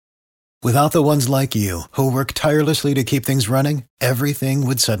Without the ones like you, who work tirelessly to keep things running, everything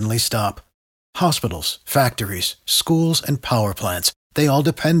would suddenly stop. Hospitals, factories, schools, and power plants, they all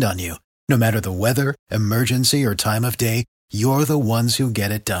depend on you. No matter the weather, emergency, or time of day, you're the ones who get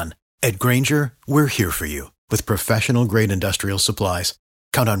it done. At Grainger, we're here for you with professional-grade industrial supplies.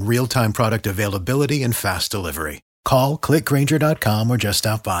 Count on real-time product availability and fast delivery. Call, clickgrainger.com, or just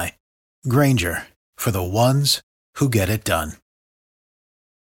stop by. Grainger, for the ones who get it done.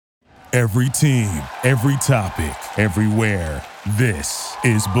 Every team, every topic, everywhere. This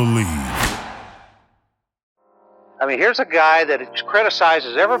is Believe. I mean, here's a guy that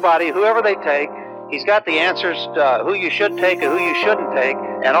criticizes everybody, whoever they take. He's got the answers to who you should take and who you shouldn't take.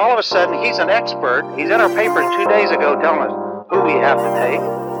 And all of a sudden, he's an expert. He's in our paper 2 days ago telling us who we have to take.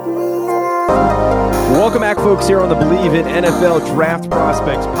 Welcome back, folks, here on the Believe in NFL Draft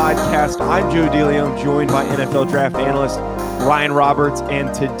Prospects podcast. I'm Joe DeLeon, joined by NFL draft analyst Ryan Roberts.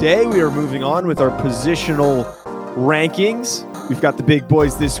 And today we are moving on with our positional rankings. We've got the big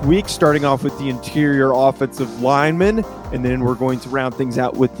boys this week, starting off with the interior offensive linemen, and then we're going to round things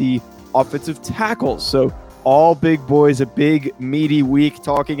out with the offensive tackles. So all big boys, a big meaty week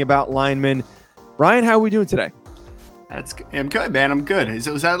talking about linemen. Ryan, how are we doing today? I'm good, man. I'm good.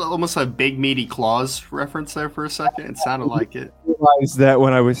 Was that almost a big meaty claws reference there for a second? It sounded like it. I realized that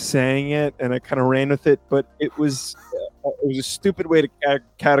when I was saying it, and I kind of ran with it, but it was a stupid way to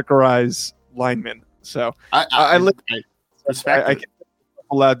categorize linemen. So I respect. I can't be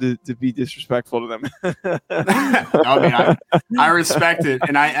allowed to be disrespectful to them. I respect it,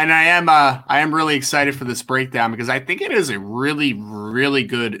 and I am really excited for this breakdown because I think it is a really, really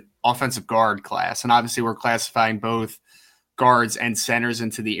good offensive guard class, and obviously we're classifying both guards and centers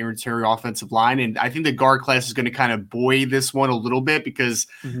into the interior offensive line, and I think the guard class is going to kind of buoy this one a little bit because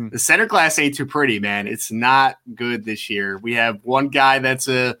the center class ain't too pretty, man. It's not good this year. We have one guy that's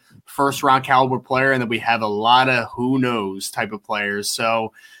a first-round caliber player, and then we have a lot of who knows type of players.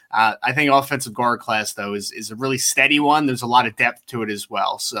 So I think offensive guard class, though, is a really steady one. There's a lot of depth to it as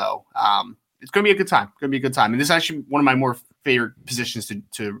well. So it's going to be a good time. And this is actually one of my more favorite positions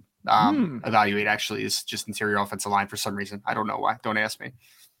to evaluate, actually, is just interior offensive line for some reason. I don't know why. Don't ask me.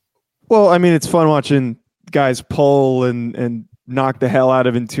 Well, I mean, it's fun watching guys pull and knock the hell out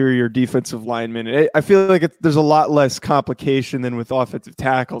of interior defensive linemen. I feel like there's a lot less complication than with offensive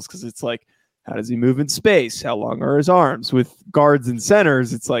tackles because it's like, how does he move in space? How long are his arms? With guards and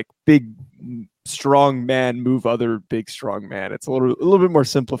centers, it's like big, strong man move other big, strong man. It's a little bit more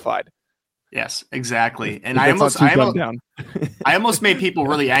simplified. Yes, exactly. And I almost made people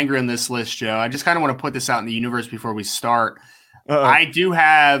really angry on this list, Joe. I just kind of want to put this out in the universe before we start. I do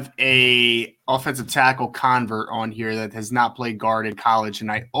have a offensive tackle convert on here that has not played guard in college, and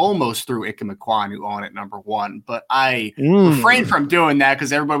I almost threw Ike Mekwonu on at number one, but I refrained from doing that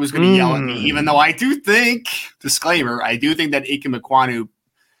because everybody was going to yell at me, even though I do think, disclaimer, I do think that Ike Mekwonu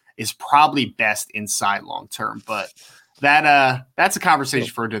is probably best inside long term, but that's a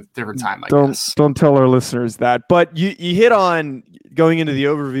conversation for a different time, I guess. Don't tell our listeners that. But you hit on, going into the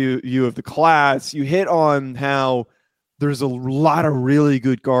overview of the class, you hit on how there's a lot of really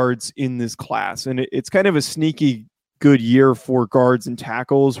good guards in this class. And it's kind of a sneaky good year for guards and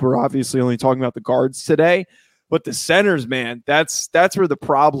tackles. We're obviously only talking about the guards today. But the centers, man, that's where the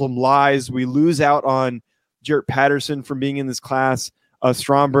problem lies. We lose out on Jarrett Patterson from being in this class.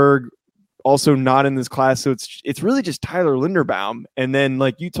 Stromberg also not in this class. So it's really just Tyler Linderbaum. And then,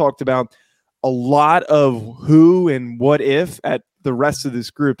 like you talked about, a lot of who and what if at the rest of this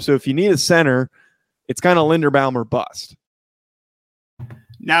group. So if you need a center, it's kind of Linderbaum or bust.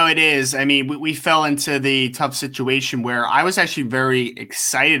 No, it is. I mean, we fell into the tough situation where I was actually very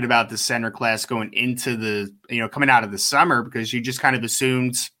excited about the center class going into coming out of the summer, because you just kind of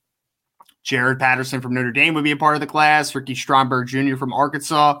assumed Jared Patterson from Notre Dame would be a part of the class, Ricky Stromberg Jr. from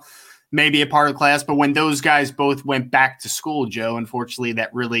Arkansas may be a part of the class. But when those guys both went back to school, Joe, unfortunately,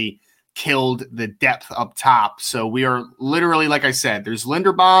 that really killed the depth up top. So we are literally, like I said, there's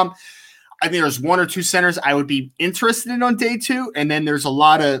Linderbaum. I think there's one or two centers I would be interested in on day two. And then there's a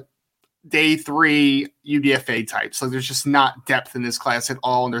lot of day three UDFA types. Like, there's just not depth in this class at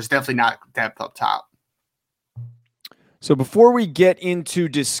all. And there's definitely not depth up top. So before we get into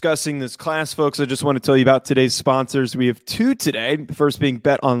discussing this class, folks, I just want to tell you about today's sponsors. We have two today. The first being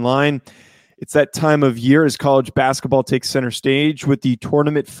Bet Online. It's that time of year as college basketball takes center stage with the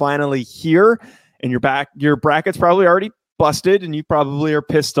tournament finally here. And your bracket's probably already busted and you probably are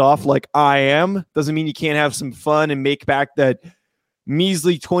pissed off like I am. Doesn't mean you can't have some fun and make back that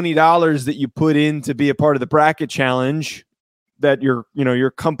measly $20 that you put in to be a part of the bracket challenge that your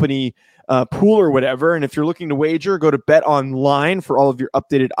company pool or whatever. And if you're looking to wager, go to Bet Online for all of your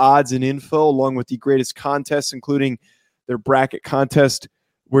updated odds and info, along with the greatest contests, including their bracket contest,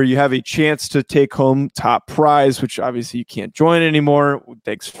 where you have a chance to take home top prize, which obviously you can't join anymore.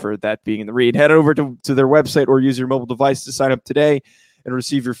 Thanks for that being in the read. Head over to their website or use your mobile device to sign up today and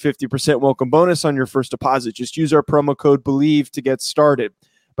receive your 50% welcome bonus on your first deposit. Just use our promo code BELIEVE to get started.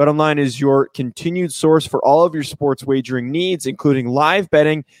 BetOnline is your continued source for all of your sports wagering needs, including live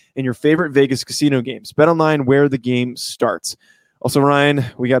betting and your favorite Vegas casino games. BetOnline, where the game starts. Also, Ryan,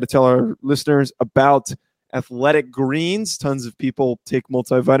 we got to tell our listeners about Athletic Greens. Tons of people take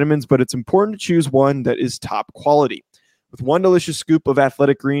multivitamins, but it's important to choose one that is top quality. With one delicious scoop of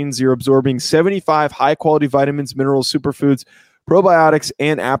Athletic Greens, you're absorbing 75 high-quality vitamins, minerals, superfoods, probiotics,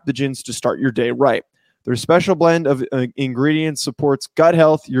 and adaptogens to start your day right. Their special blend of ingredients supports gut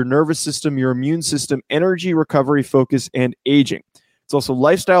health, your nervous system, your immune system, energy, recovery, focus, and aging. It's also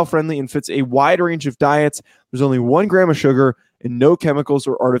lifestyle-friendly and fits a wide range of diets. There's only 1 gram of sugar and no chemicals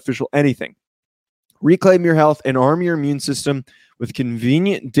or artificial anything. Reclaim your health and arm your immune system with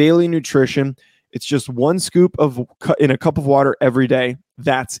convenient daily nutrition. It's just 1 scoop in a cup of water every day.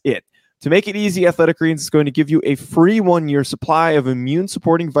 That's it. To make it easy, Athletic Greens is going to give you a free 1-year supply of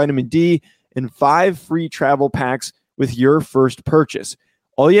immune-supporting vitamin D and 5 free travel packs with your first purchase.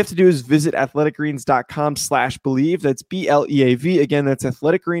 All you have to do is visit athleticgreens.com/believe. That's BLEAV. Again, that's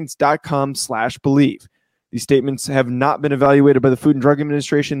athleticgreens.com/believe. These statements have not been evaluated by the Food and Drug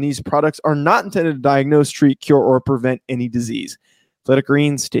Administration. These products are not intended to diagnose, treat, cure, or prevent any disease. Athletic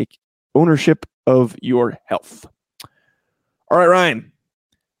Greens, take ownership of your health. All right, Ryan.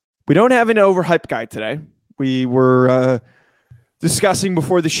 We don't have an overhyped guy today. We were discussing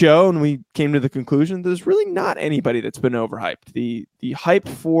before the show, and we came to the conclusion there's really not anybody that's been overhyped. The hype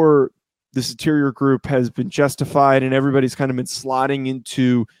for this interior group has been justified, and everybody's kind of been slotting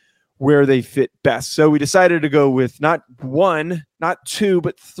into where they fit best. So we decided to go with not 1, not 2,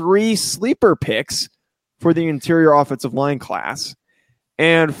 but 3 sleeper picks for the interior offensive line class.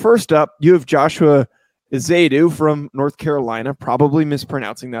 And first up, you have Joshua Ezeudu from North Carolina, probably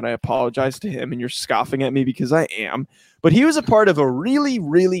mispronouncing that. I apologize to him, and you're scoffing at me because I am. But he was a part of a really,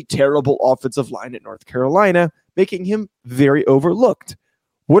 really terrible offensive line at North Carolina, making him very overlooked.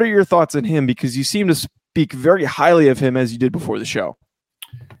 What are your thoughts on him? Because you seem to speak very highly of him as you did before the show.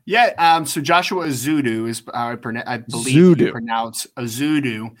 Yeah, so Joshua Ezeudu is, I believe you pronounce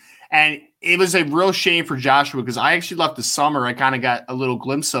Ezeudu. And it was a real shame for Joshua because I actually left the summer. I kind of got a little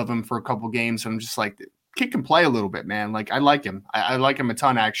glimpse of him for a couple games. And I'm just like, kid can play a little bit, man. Like, I like him. I like him a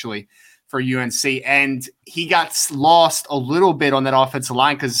ton, actually, for UNC. And he got lost a little bit on that offensive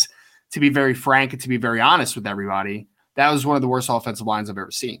line because, to be very frank and to be very honest with everybody, that was one of the worst offensive lines I've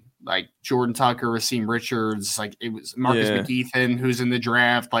ever seen. Like Jordan Tucker, Raheem Richards, like it was Marcus McGeethan, who's in the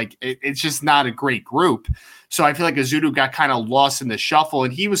draft. Like it's just not a great group. So I feel like Ezeudu got kind of lost in the shuffle,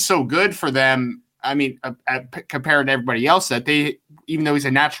 and he was so good for them. I mean, compared to everybody else, that they, even though he's a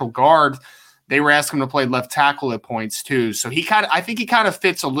natural guard, they were asking him to play left tackle at points too. So I think he kind of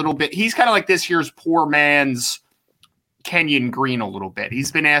fits a little bit. He's kind of like this year's poor man's Kenyon Green a little bit.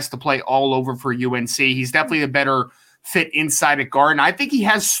 He's been asked to play all over for UNC. He's definitely a better fit inside at guard. And I think he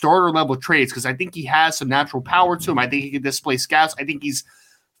has starter level traits because I think he has some natural power to him. I think he can display scouts. I think he's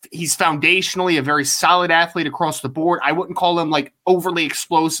foundationally a very solid athlete across the board. I wouldn't call him like overly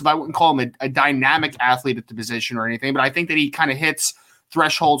explosive. I wouldn't call him a dynamic athlete at the position or anything, but I think that he kind of hits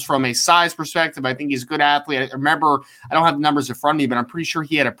thresholds from a size perspective. I think he's a good athlete. I remember, I don't have the numbers in front of me, but I'm pretty sure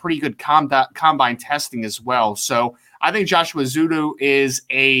he had a pretty good combine testing as well. So I think Joshua Ezeudu is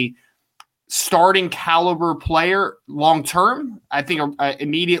a starting caliber player long-term. I think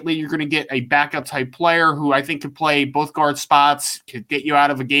immediately you're going to get a backup type player who I think could play both guard spots, could get you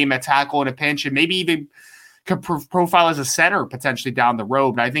out of a game at tackle in a pinch, and maybe even could profile as a center potentially down the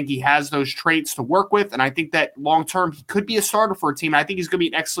road. But I think he has those traits to work with, and I think that long-term he could be a starter for a team. I think he's going to be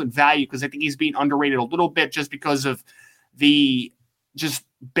an excellent value because I think he's being underrated a little bit just because of the just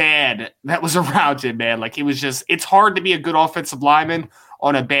bad that was around him, man. Like, he was just – it's hard to be a good offensive lineman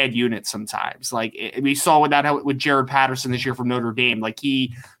on a bad unit sometimes. Like we saw with Jared Patterson this year from Notre Dame. Like,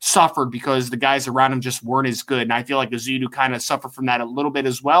 he suffered because the guys around him just weren't as good. And I feel like Ezeudu kind of suffered from that a little bit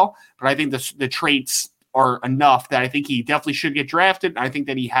as well. But I think the traits are enough that I think he definitely should get drafted. And I think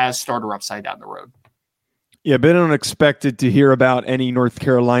that he has starter upside down the road. Yeah, been unexpected to hear about any North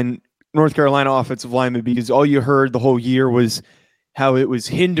Carolina offensive lineman because all you heard the whole year was how it was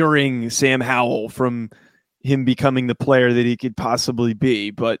hindering Sam Howell from him becoming the player that he could possibly be.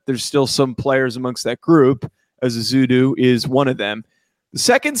 But there's still some players amongst that group, as Ezeudu is one of them. The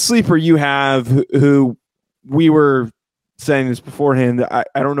second sleeper you have, who we were saying this beforehand. I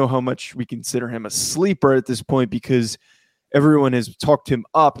don't know how much we consider him a sleeper at this point because everyone has talked him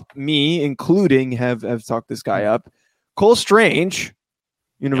up. Me, including, have talked this guy up. Cole Strange,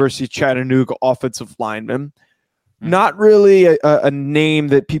 University of Chattanooga offensive lineman. Not really a name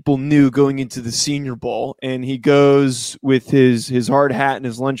that people knew going into the Senior Bowl, and he goes with his hard hat and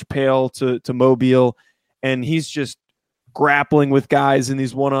his lunch pail to Mobile, and he's just grappling with guys in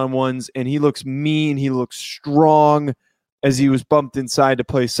these one-on-ones, and he looks mean, he looks strong as he was bumped inside to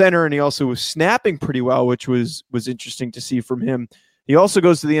play center, and he also was snapping pretty well, which was interesting to see from him. He also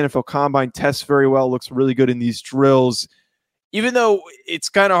goes to the NFL Combine, tests very well, looks really good in these drills. Even though it's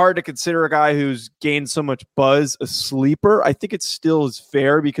kind of hard to consider a guy who's gained so much buzz a sleeper, I think it still is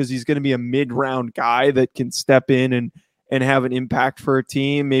fair because he's going to be a mid-round guy that can step in and have an impact for a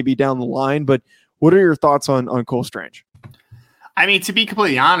team maybe down the line. But what are your thoughts on Cole Strange? I mean, to be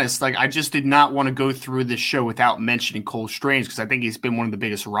completely honest, I just did not want to go through this show without mentioning Cole Strange because I think he's been one of the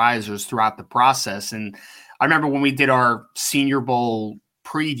biggest risers throughout the process. And I remember when we did our Senior Bowl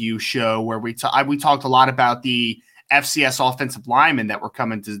preview show where we talked a lot about the FCS offensive linemen that were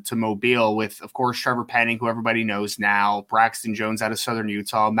coming to Mobile with, of course, Trevor Penning, who everybody knows now, Braxton Jones out of Southern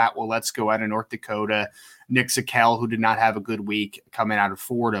Utah, Matt Waletzko out of North Dakota, Nick Zakelj, who did not have a good week coming out of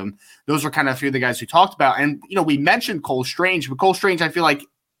Fordham. Those were kind of a few of the guys we talked about. And, we mentioned Cole Strange, but Cole Strange, I feel like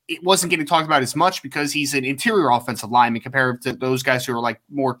it wasn't getting talked about as much because he's an interior offensive lineman compared to those guys who are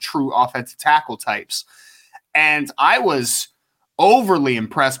more true offensive tackle types. And I was overly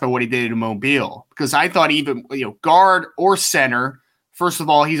impressed by what he did in Mobile because I thought even guard or center. First of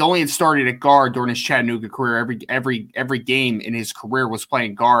all, he's only started at guard during his Chattanooga career. Every game in his career was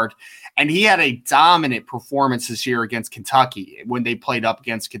playing guard, and he had a dominant performance this year against Kentucky when they played up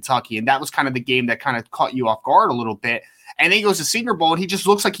against Kentucky, and that was kind of the game that kind of caught you off guard a little bit. And then he goes to Senior Bowl, and he just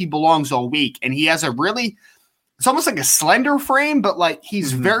looks like he belongs all week, and he has it's almost like a slender frame, but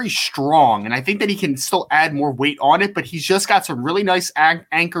he's very strong. And I think that he can still add more weight on it, but he's just got some really nice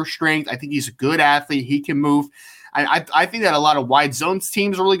anchor strength. I think he's a good athlete. He can move. I think that a lot of wide zones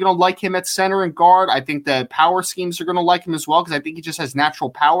teams are really going to like him at center and guard. I think the power schemes are going to like him as well because I think he just has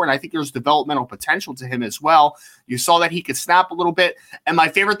natural power, and I think there's developmental potential to him as well. You saw that he could snap a little bit. And my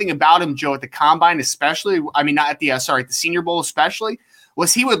favorite thing about him, Joe, at the Combine especially, not at the at the Senior Bowl especially,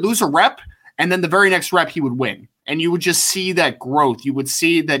 was he would lose a rep, and then the very next rep he would win. And you would just see that growth. You would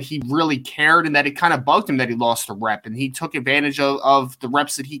see that he really cared and that it kind of bugged him that he lost a rep. And he took advantage of the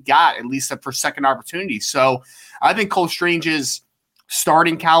reps that he got, at least for second opportunities. So I think Cole Strange is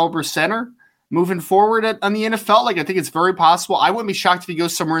starting caliber center moving forward on the NFL. I think it's very possible. I wouldn't be shocked if he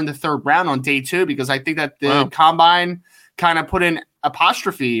goes somewhere in the third round on day 2 because I think that the Combine kind of put an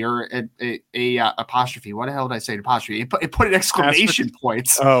apostrophe or a apostrophe. What the hell did I say? Apostrophe. It put an exclamation point.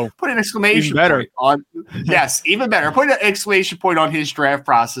 Oh, put an exclamation point on. Yes, even better. Put an exclamation point on his draft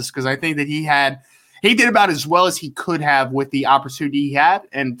process because I think that he did about as well as he could have with the opportunity he had.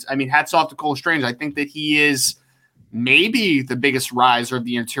 And I mean, hats off to Cole Strange. I think that he is maybe the biggest riser of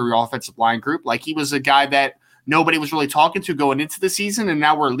the interior offensive line group. He was a guy that nobody was really talking to going into the season, and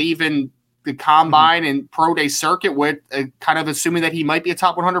now we're leaving the Combine and Pro Day circuit with kind of assuming that he might be a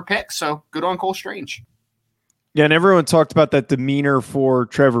top 100 pick. So good on Cole Strange. Yeah, and everyone talked about that demeanor for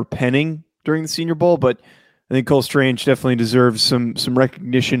Trevor Penning during the Senior Bowl, but I think Cole Strange definitely deserves some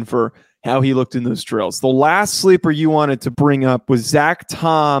recognition for how he looked in those drills. The last sleeper you wanted to bring up was Zach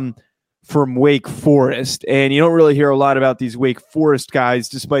Tom from Wake Forest, and you don't really hear a lot about these Wake Forest guys,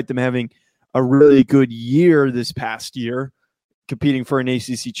 despite them having a really good year this past year, competing for an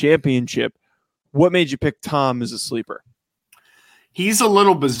ACC championship. What made you pick Tom as a sleeper? He's a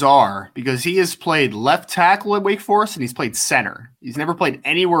little bizarre because he has played left tackle at Wake Forest and he's played center. He's never played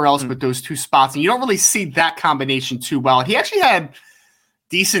anywhere else but those two spots. And you don't really see that combination too well. He actually had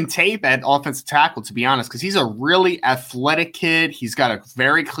decent tape at offensive tackle, to be honest, because he's a really athletic kid. He's got a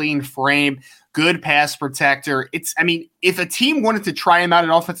very clean frame, good pass protector. If a team wanted to try him out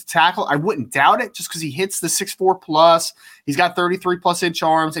at offensive tackle, I wouldn't doubt it just because he hits the 6'4 plus. He's got 33 plus inch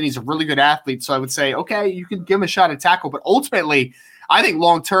arms and he's a really good athlete. So I would say, okay, you can give him a shot at tackle. But ultimately, I think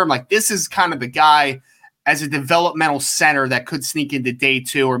long term, this is kind of the guy as a developmental center that could sneak into day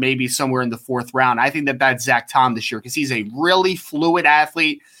 2 or maybe somewhere in the 4th round. I think that's Zach Tom this year because he's a really fluid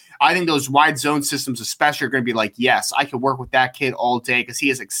athlete. I think those wide zone systems especially are going to be yes, I can work with that kid all day because he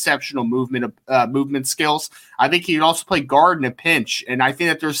has exceptional movement skills. I think he can also play guard in a pinch. And I think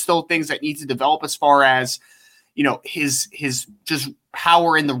that there's still things that need to develop as far as, his just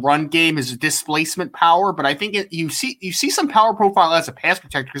power in the run game, his displacement power. But I think you see some power profile as a pass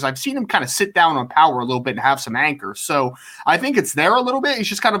protector because I've seen him kind of sit down on power a little bit and have some anchor. So I think it's there a little bit. He's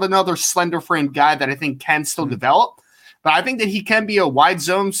just kind of another slender frame guy that I think can still develop. But I think that he can be a wide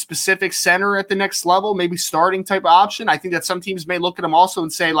zone specific center at the next level, maybe starting type of option. I think that some teams may look at him also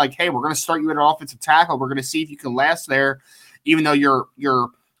and say, like, hey, we're going to start you at an offensive tackle. We're going to see if you can last there, even though your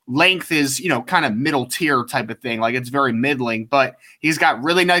length is, kind of middle tier type of thing. Like, it's very middling, but he's got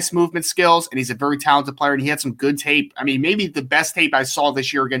really nice movement skills, and he's a very talented player, and he had some good tape. I mean, maybe the best tape I saw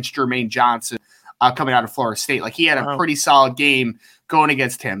this year against Jermaine Johnson coming out of Florida State. Like, he had a pretty solid game going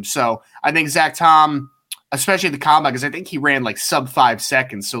against him. So I think Zach Tom, especially at the combine, because I think he ran like sub 5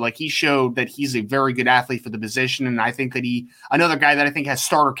 seconds. So like he showed that he's a very good athlete for the position. And I think that another guy that I think has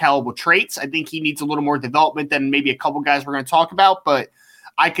starter caliber traits. I think he needs a little more development than maybe a couple guys we're going to talk about, but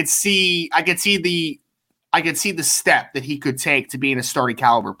I could see the step that he could take to being a starting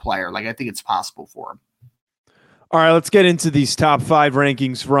caliber player. Like, I think it's possible for him. All right, let's get into these top 5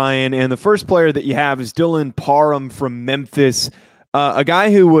 rankings, Ryan. And the first player that you have is Dylan Parham from Memphis, a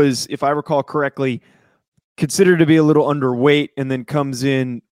guy who was, if I recall correctly, considered to be a little underweight, and then comes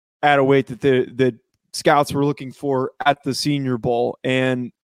in at a weight that the scouts were looking for at the Senior Bowl.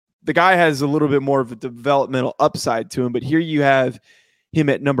 And the guy has a little bit more of a developmental upside to him, but here you have him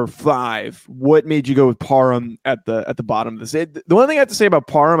at number 5. What made you go with Parham at the bottom of this? The one thing I have to say about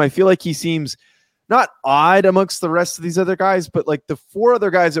Parham, I feel like he seems not odd amongst the rest of these other guys, but like the 4 other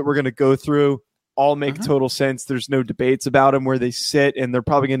guys that we're going to go through all make total sense. There's no debates about them where they sit, and they're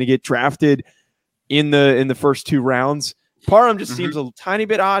probably going to get drafted in the first 2 rounds. Parham just seems a tiny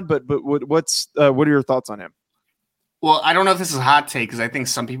bit odd, but what are your thoughts on him? Well, I don't know if this is a hot take because I think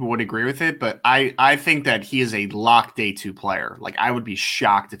some people would agree with it, but I think that he is a locked day 2 player. Like, I would be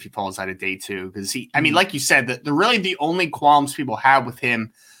shocked if he falls out of day 2 because like you said, the only qualms people have with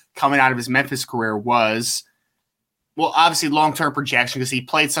him coming out of his Memphis career was, well, obviously long-term projection because he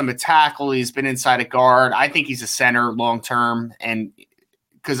played some at tackle. He's been inside a guard. I think he's a center long-term, and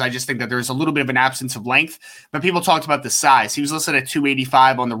because I just think that there's a little bit of an absence of length. But people talked about the size. He was listed at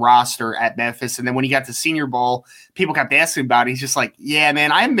 285 on the roster at Memphis. And then when he got to Senior Bowl, people kept asking about it. He's just like, yeah,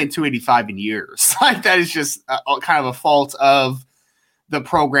 man, I haven't been 285 in years. Like, that is just kind of a fault of the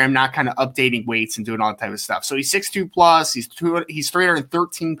program not kind of updating weights and doing all that type of stuff. So he's 6'2 plus. He's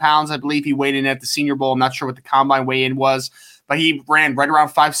 313 pounds, I believe he weighed in at the Senior Bowl. I'm not sure what the combine weigh-in was, but he ran right around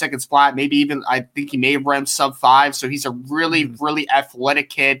 5 seconds flat. Maybe even, I think he may have ran sub 5. So he's a really, really athletic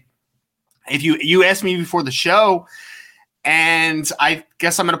kid. If you asked me before the show, and I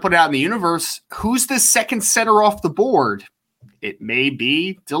guess I'm going to put it out in the universe, who's the second center off the board? It may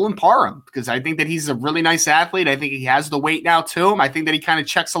be Dylan Parham, because I think that he's a really nice athlete. I think he has the weight now to him. I think that he kind of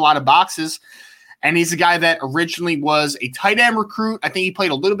checks a lot of boxes. And he's a guy that originally was a tight end recruit. I think he played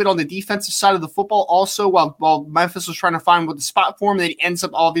a little bit on the defensive side of the football also while Memphis was trying to find what the spot for him. Then he ends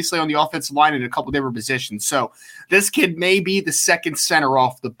up obviously on the offensive line in a couple different positions. So this kid may be the second center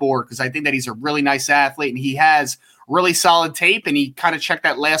off the board because I think that he's a really nice athlete and he has really solid tape, and he kind of checked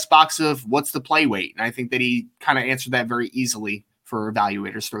that last box of what's the play weight. And I think that he kind of answered that very easily for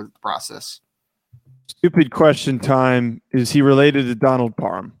evaluators through the process. Stupid question time. Is he related to Donald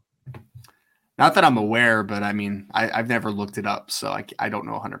Parham? Not that I'm aware, but I mean, I've never looked it up, so I don't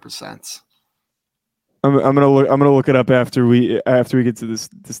know 100%. I'm gonna look it up after we get to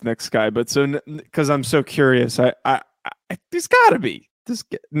this next guy. But so because I'm so curious, I there's got to be this.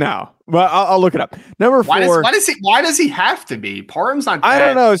 No, well, I'll look it up. Number 4. Why does he have to be? Parham's not. I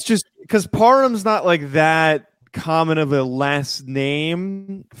don't know. It's just because Parham's not like that common of a last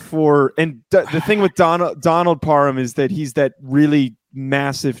name for. And the thing with Donald Parham is that he's that really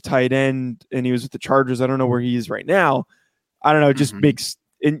massive tight end, and he was with the Chargers. I don't know where he is right now. I don't know. It just makes.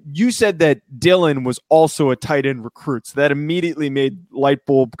 And you said that Dylan was also a tight end recruit, so that immediately made light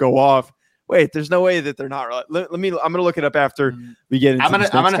bulb go off. Wait, there's no way that they're not. I'm gonna look it up after we get into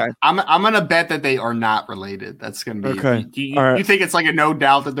I'm gonna bet that they are not related. That's gonna be okay. You think it's like a no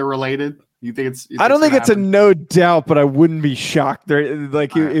doubt that they're related? You think it's? I don't think it's a no doubt, but I wouldn't be shocked.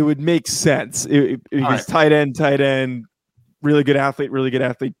 It would make sense. He's tight end, really good athlete,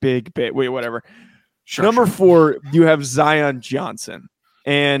 big, wait, whatever. Sure, Number 4, you have Zion Johnson.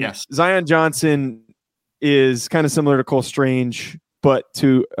 And yes. Zion Johnson is kind of similar to Cole Strange, but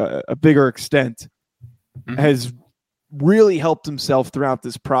to a bigger extent, has really helped himself throughout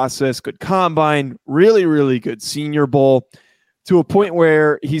this process. Good combine, really, really good Senior Bowl, to a point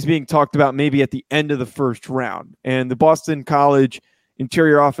where he's being talked about maybe at the end of the first round. And the Boston College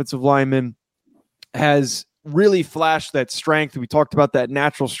interior offensive lineman has really flashed that strength. We talked about that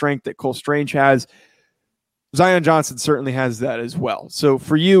natural strength that Cole Strange has. Zion Johnson certainly has that as well. So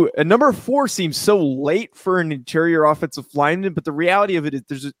for you, number 4 seems so late for an interior offensive lineman, but the reality of it is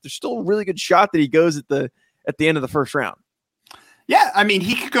there's still a really good shot that he goes at the end of the first round. Yeah, I mean,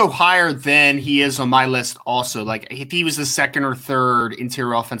 he could go higher than he is on my list also. Like, if he was the second or third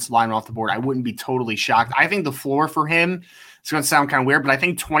interior offensive lineman off the board, I wouldn't be totally shocked. I think the floor for him, it's going to sound kind of weird, but I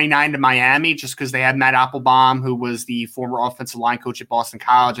think 29 to Miami, just because they had Matt Applebaum, who was the former offensive line coach at Boston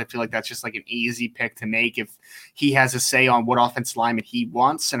College. I feel like that's just like an easy pick to make if he has a say on what offensive lineman he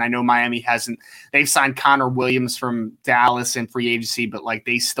wants. And I know Miami hasn't – they've signed Connor Williams from Dallas in free agency, but, like,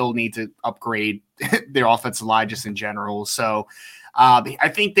 they still need to upgrade their offensive line just in general. So I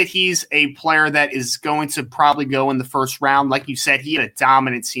think that he's a player that is going to probably go in the first round. Like you said, he had a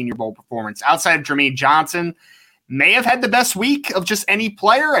dominant Senior Bowl performance. Outside of Jermaine Johnson – may have had the best week of just any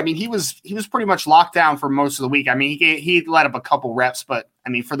player. I mean, he was pretty much locked down for most of the week. I mean, he let up a couple reps, but I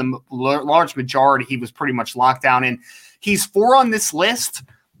mean, for the large majority, he was pretty much locked down. And he's 4 on this list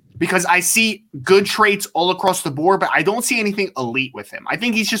because I see good traits all across the board, but I don't see anything elite with him. I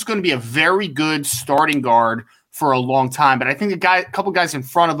think he's just going to be a very good starting guard for a long time. But I think a couple guys in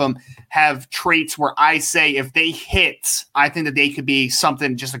front of him have traits where I say if they hit, I think that they could be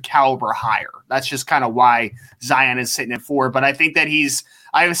something just a caliber higher. That's just kind of why Zion is sitting at 4. But I think that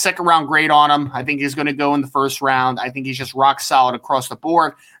I have a second round grade on him. I think he's going to go in the first round. I think he's just rock solid across the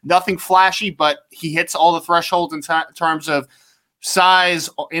board. Nothing flashy, but he hits all the thresholds in terms of size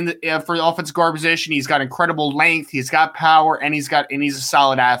for the offensive guard position. He's got incredible length. He's got power, and he's a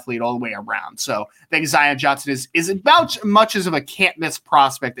solid athlete all the way around. So I think Zion Johnson is about much as of a can't miss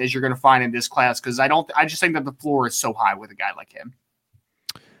prospect as you're going to find in this class. Cause I just think that the floor is so high with a guy like him.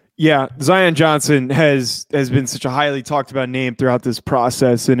 Yeah. Zion Johnson has been such a highly talked about name throughout this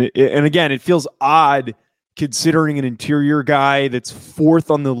process. And again, it feels odd considering an interior guy that's 4th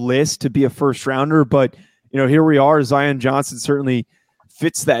on the list to be a first rounder, but here we are. Zion Johnson certainly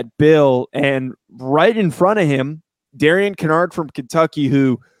fits that bill. And right in front of him, Darian Kinnard from Kentucky,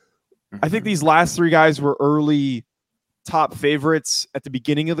 who I think these last 3 guys were early top favorites at the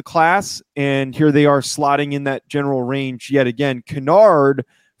beginning of the class. And here they are slotting in that general range yet again. Kinnard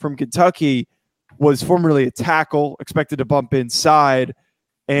from Kentucky was formerly a tackle, expected to bump inside.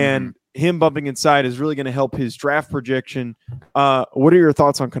 And him bumping inside is really going to help his draft projection. What are your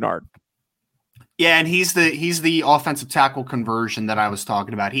thoughts on Kinnard? Yeah, and he's the offensive tackle conversion that I was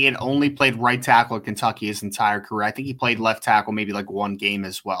talking about. He had only played right tackle at Kentucky his entire career. I think he played left tackle maybe like 1 game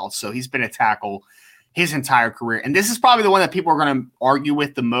as well. So he's been a tackle his entire career. And this is probably the one that people are going to argue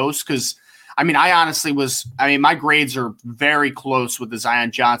with the most because, I mean, my grades are very close with the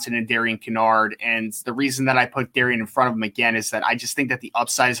Zion Johnson and Darian Kinnard. And the reason that I put Darian in front of him again is that I just think that the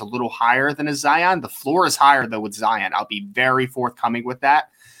upside is a little higher than a Zion. The floor is higher, though, with Zion. I'll be very forthcoming with that.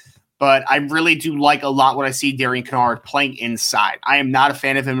 But I really do like a lot what I see Darian Kinnard playing inside. I am not a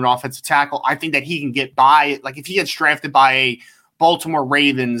fan of him in offensive tackle. I think that he can get by, like if he gets drafted by a Baltimore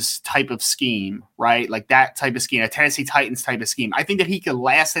Ravens type of scheme, right? Like that type of scheme, a Tennessee Titans type of scheme. I think that he could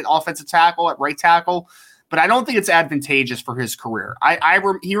last at offensive tackle, at right tackle, but I don't think it's advantageous for his career.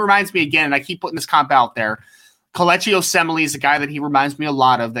 He reminds me again, and I keep putting this comp out there. Kelechi Osemele is a guy that he reminds me a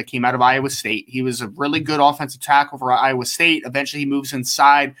lot of that came out of Iowa State. He was a really good offensive tackle for Iowa State. Eventually he moves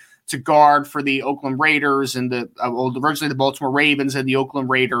inside to guard for the Oakland Raiders and originally the Baltimore Ravens and the Oakland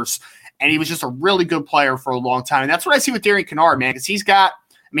Raiders. And he was just a really good player for a long time. And that's what I see with Darian Kinnard, man, because he's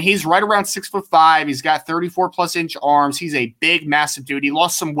right around 6'5". He's got 34-plus-inch arms. He's a big, massive dude. He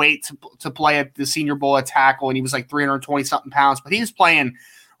lost some weight to play at the Senior Bowl at tackle, and he was like 320-something pounds. But he was playing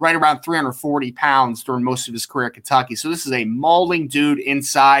right around 340 pounds during most of his career at Kentucky. So this is a mauling dude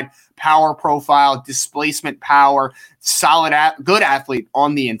inside, power profile, displacement power, solid, good athlete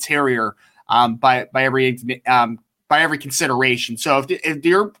on the interior by every consideration. So if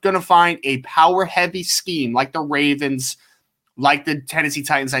you're going to find a power-heavy scheme like the Ravens, like the Tennessee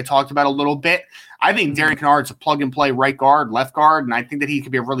Titans I talked about a little bit, I think Darian Kinnard's a plug-and-play right guard, left guard, and I think that he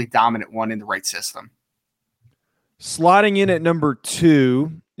could be a really dominant one in the right system. Slotting in at number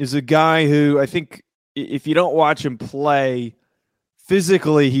 2 is a guy who I think if you don't watch him play,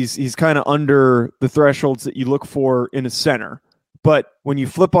 physically he's kind of under the thresholds that you look for in a center. But when you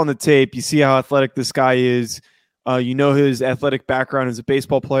flip on the tape, you see how athletic this guy is. His athletic background as a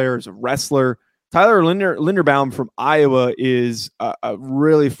baseball player, as a wrestler. Tyler Linderbaum from Iowa is a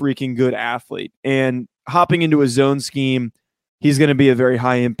really freaking good athlete. And hopping into a zone scheme, he's going to be a very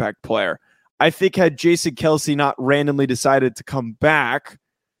high-impact player. I think had Jason Kelce not randomly decided to come back,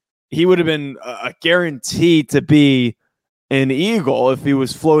 he would have been a guarantee to be an Eagle if he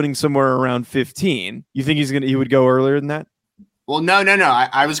was floating somewhere around 15. You think he would go earlier than that? Well, no.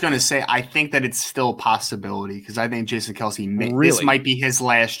 I was going to say I think that it's still a possibility because I think Jason Kelce this might be his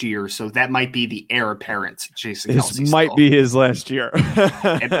last year, so that might be the heir apparent to Jason Kelce. This might be his last year.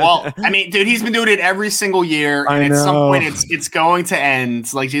 Well, I mean, dude, he's been doing it every single year, and at some point, it's going to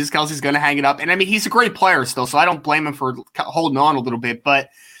end. Like Jason Kelce's going to hang it up, and I mean, he's a great player still, so I don't blame him for holding on a little bit. But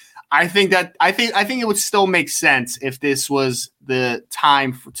I think it would still make sense if this was the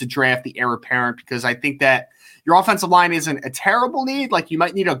time to draft the heir apparent because I think that. Your offensive line isn't a terrible need. Like you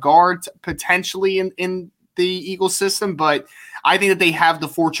might need a guard potentially in the Eagles system, but I think that they have the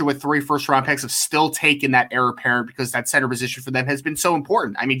fortune with 3 first-round picks of still taking that heir apparent because that center position for them has been so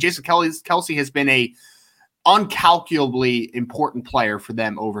important. I mean, Jason Kelce has been a uncalculably important player for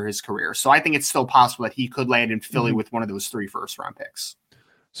them over his career. So I think it's still possible that he could land in Philly with one of those 3 first-round picks.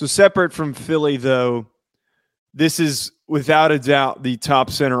 So separate from Philly, though, this is without a doubt the top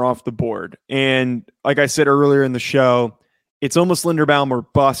center off the board. And like I said earlier in the show, it's almost Linderbaum or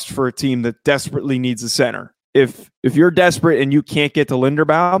bust for a team that desperately needs a center. If you're desperate and you can't get to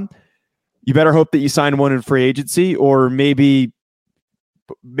Linderbaum, you better hope that you sign one in free agency or maybe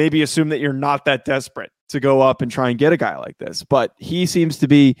assume that you're not that desperate to go up and try and get a guy like this. But he seems to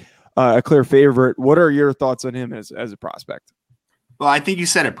be a clear favorite. What are your thoughts on him as a prospect? Well, I think you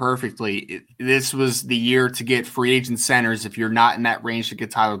said it perfectly. This was the year to get free agent centers if you're not in that range to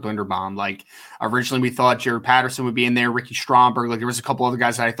get Tyler Linderbaum. Like originally we thought Jared Patterson would be in there, Ricky Stromberg. Like there was a couple other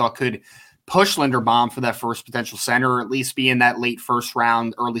guys that I thought could push Linderbaum for that first potential center or at least be in that late first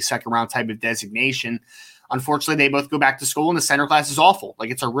round, early second round type of designation. Unfortunately, they both go back to school and the center class is awful. Like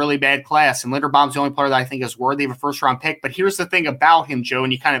it's a really bad class. And Linderbaum's the only player that I think is worthy of a first round pick. But here's the thing about him, Joe,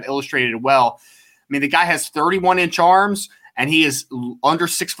 and you kind of illustrated it well. I mean, the guy has 31-inch arms. And he is under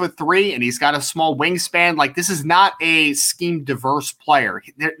 6'3", and he's got a small wingspan. Like this is not a scheme diverse player.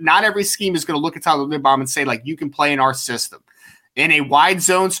 Not every scheme is going to look at Tyler Linderbaum and say like you can play in our system. In a wide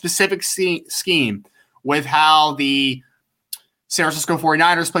zone specific scheme with how the San Francisco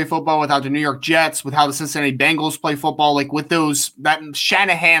 49ers play football, with how the New York Jets, with how the Cincinnati Bengals play football, like with that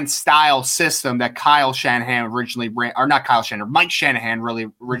Shanahan style system that Kyle Shanahan originally ran, or not Kyle Shanahan, Mike Shanahan really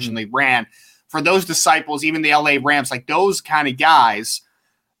originally ran. For those disciples, even the LA Rams, like those kind of guys,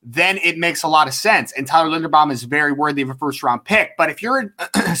 then it makes a lot of sense. And Tyler Linderbaum is very worthy of a first round pick. But if you're,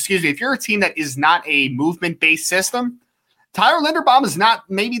 if you're a team that is not a movement based system, Tyler Linderbaum is not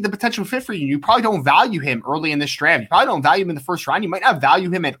maybe the potential fit for you. You probably don't value him early in this draft. You probably don't value him in the first round. You might not value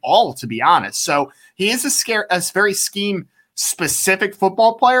him at all, to be honest. So he is a very scheme specific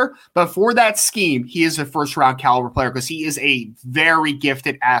football player, but for that scheme, he is a first round caliber player because he is a very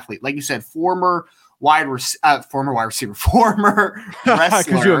gifted athlete. Like you said, former wrestler.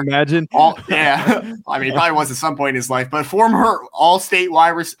 Could you imagine? Yeah. I mean, he probably was at some point in his life, but former all-state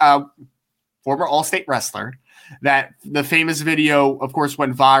wrestler. That the famous video, of course,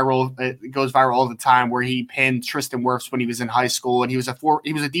 went viral. It goes viral all the time, where he pinned Tristan Wirfs when he was in high school, and he was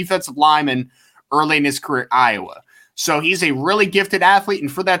a defensive lineman early in his career at Iowa. So he's a really gifted athlete, and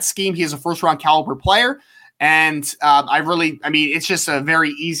for that scheme, he is a first-round caliber player. And it's just a very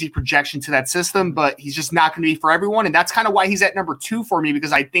easy projection to that system, but he's just not going to be for everyone, and that's kind of why he's at number 2 for me,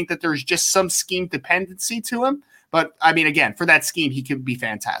 because I think that there's just some scheme dependency to him. But I mean, again, for that scheme, he could be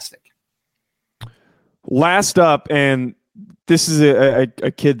fantastic. Last up, and this is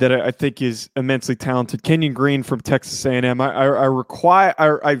a kid that I think is immensely talented, Kenyon Green from Texas A&M. I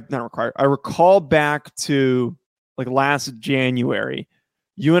recall back to like last January,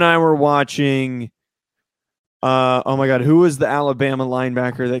 you and I were watching. Oh my God, who was the Alabama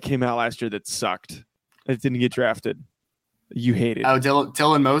linebacker that came out last year that sucked? That didn't get drafted. You hated. Oh,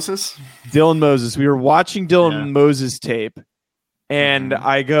 Dylan Moses. Dylan Moses. We were watching Dylan Moses tape. And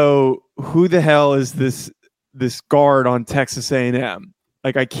I go, who the hell is this guard on Texas A&M?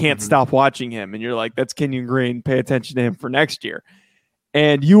 Like, I can't stop watching him. And you're like, that's Kenyon Green. Pay attention to him for next year.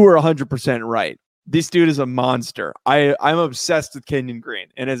 And you were 100% right. This dude is a monster. I'm obsessed with Kenyon Green.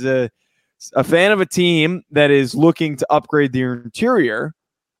 And as a fan of a team that is looking to upgrade their interior,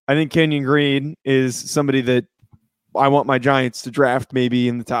 I think Kenyon Green is somebody that I want my Giants to draft maybe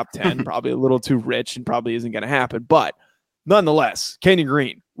in the top 10. Probably a little too rich and probably isn't going to happen. But nonetheless, Kenyon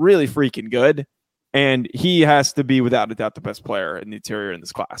Green, really freaking good. And he has to be, without a doubt, the best player in the interior in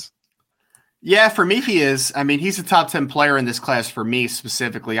this class. Yeah, for me, he is. I mean, he's a top 10 player in this class for me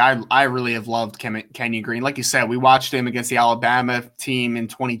specifically. I really have loved Kenyon Green. Like you said, we watched him against the Alabama team in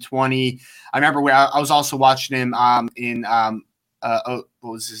 2020. I remember I was also watching him what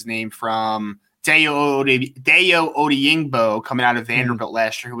was his name, from Dayo Odeyingbo coming out of Vanderbilt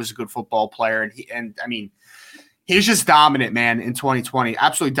last year, who was a good football player. And He's just dominant, man, in 2020.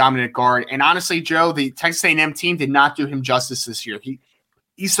 Absolutely dominant guard. And honestly, Joe, the Texas A&M team did not do him justice this year.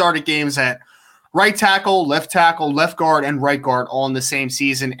 He started games at right tackle, left guard, and right guard all in the same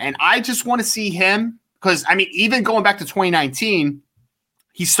season. And I just want to see him because, I mean, even going back to 2019,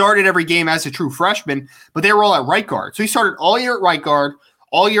 he started every game as a true freshman, but they were all at right guard. So he started all year at right guard,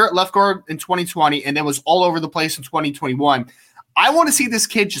 all year at left guard in 2020, and then was all over the place in 2021. I want to see this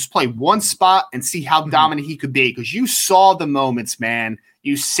kid just play one spot and see how dominant he could be because you saw the moments, man.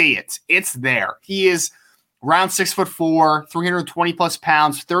 You see it. It's there. He is around 6'4", 320 plus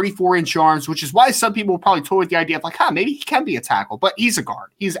pounds, 34-inch arms, which is why some people will probably toy with the idea of like, maybe he can be a tackle, but he's a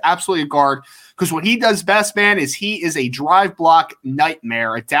guard. He's absolutely a guard because what he does best, man, is he is a drive block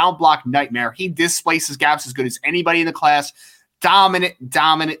nightmare, a down block nightmare. He displaces gaps as good as anybody in the class. Dominant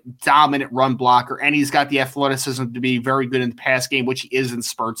run blocker, and he's got the athleticism to be very good in the pass game, which he is in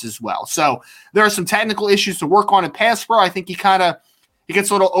spurts as well. So there are some technical issues to work on in pass pro. I think he gets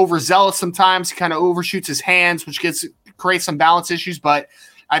a little overzealous sometimes. He kind of overshoots his hands, which creates some balance issues, but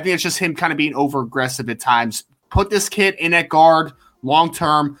I think it's just him kind of being over aggressive at times. Put this kid in at guard long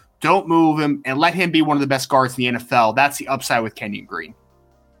term. Don't move him and let him be one of the best guards in the NFL. That's the upside with Kenyon Green.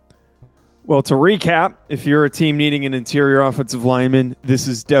 Well, to recap, if you're a team needing an interior offensive lineman, this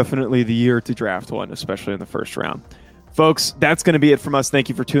is definitely the year to draft one, especially in the first round. Folks, that's going to be it from us. Thank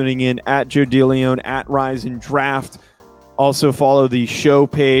you for tuning in at Joe DeLeon, at Rise and Draft. Also follow the show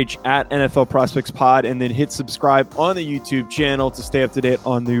page at NFL Prospects Pod, and then hit subscribe on the YouTube channel to stay up to date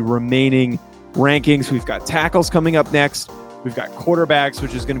on the remaining rankings. We've got tackles coming up next. We've got quarterbacks,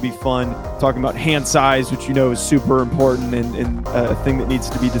 which is going to be fun. Talking about hand size, which you know is super important and a thing that needs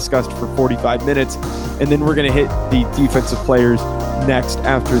to be discussed for 45 minutes. And then we're going to hit the defensive players next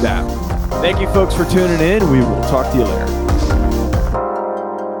after that. Thank you, folks, for tuning in. We will talk to you later.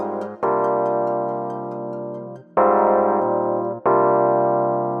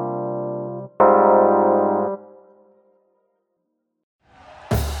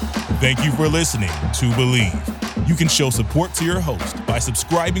 Thank you for listening to Believe. You can show support to your host by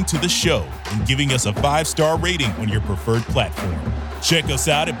subscribing to the show and giving us a 5-star rating on your preferred platform. Check us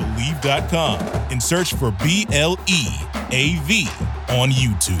out at Believe.com and search for BLEAV on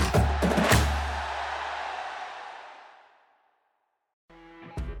YouTube.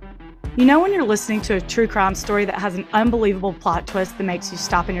 You know when you're listening to a true crime story that has an unbelievable plot twist that makes you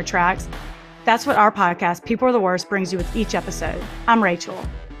stop in your tracks? That's what our podcast, People Are the Worst, brings you with each episode. I'm Rachel.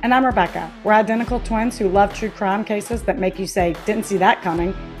 And I'm Rebecca. We're identical twins who love true crime cases that make you say, didn't see that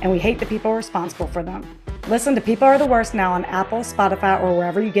coming, and we hate the people responsible for them. Listen to People Are the Worst now on Apple, Spotify, or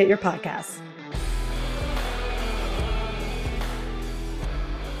wherever you get your podcasts.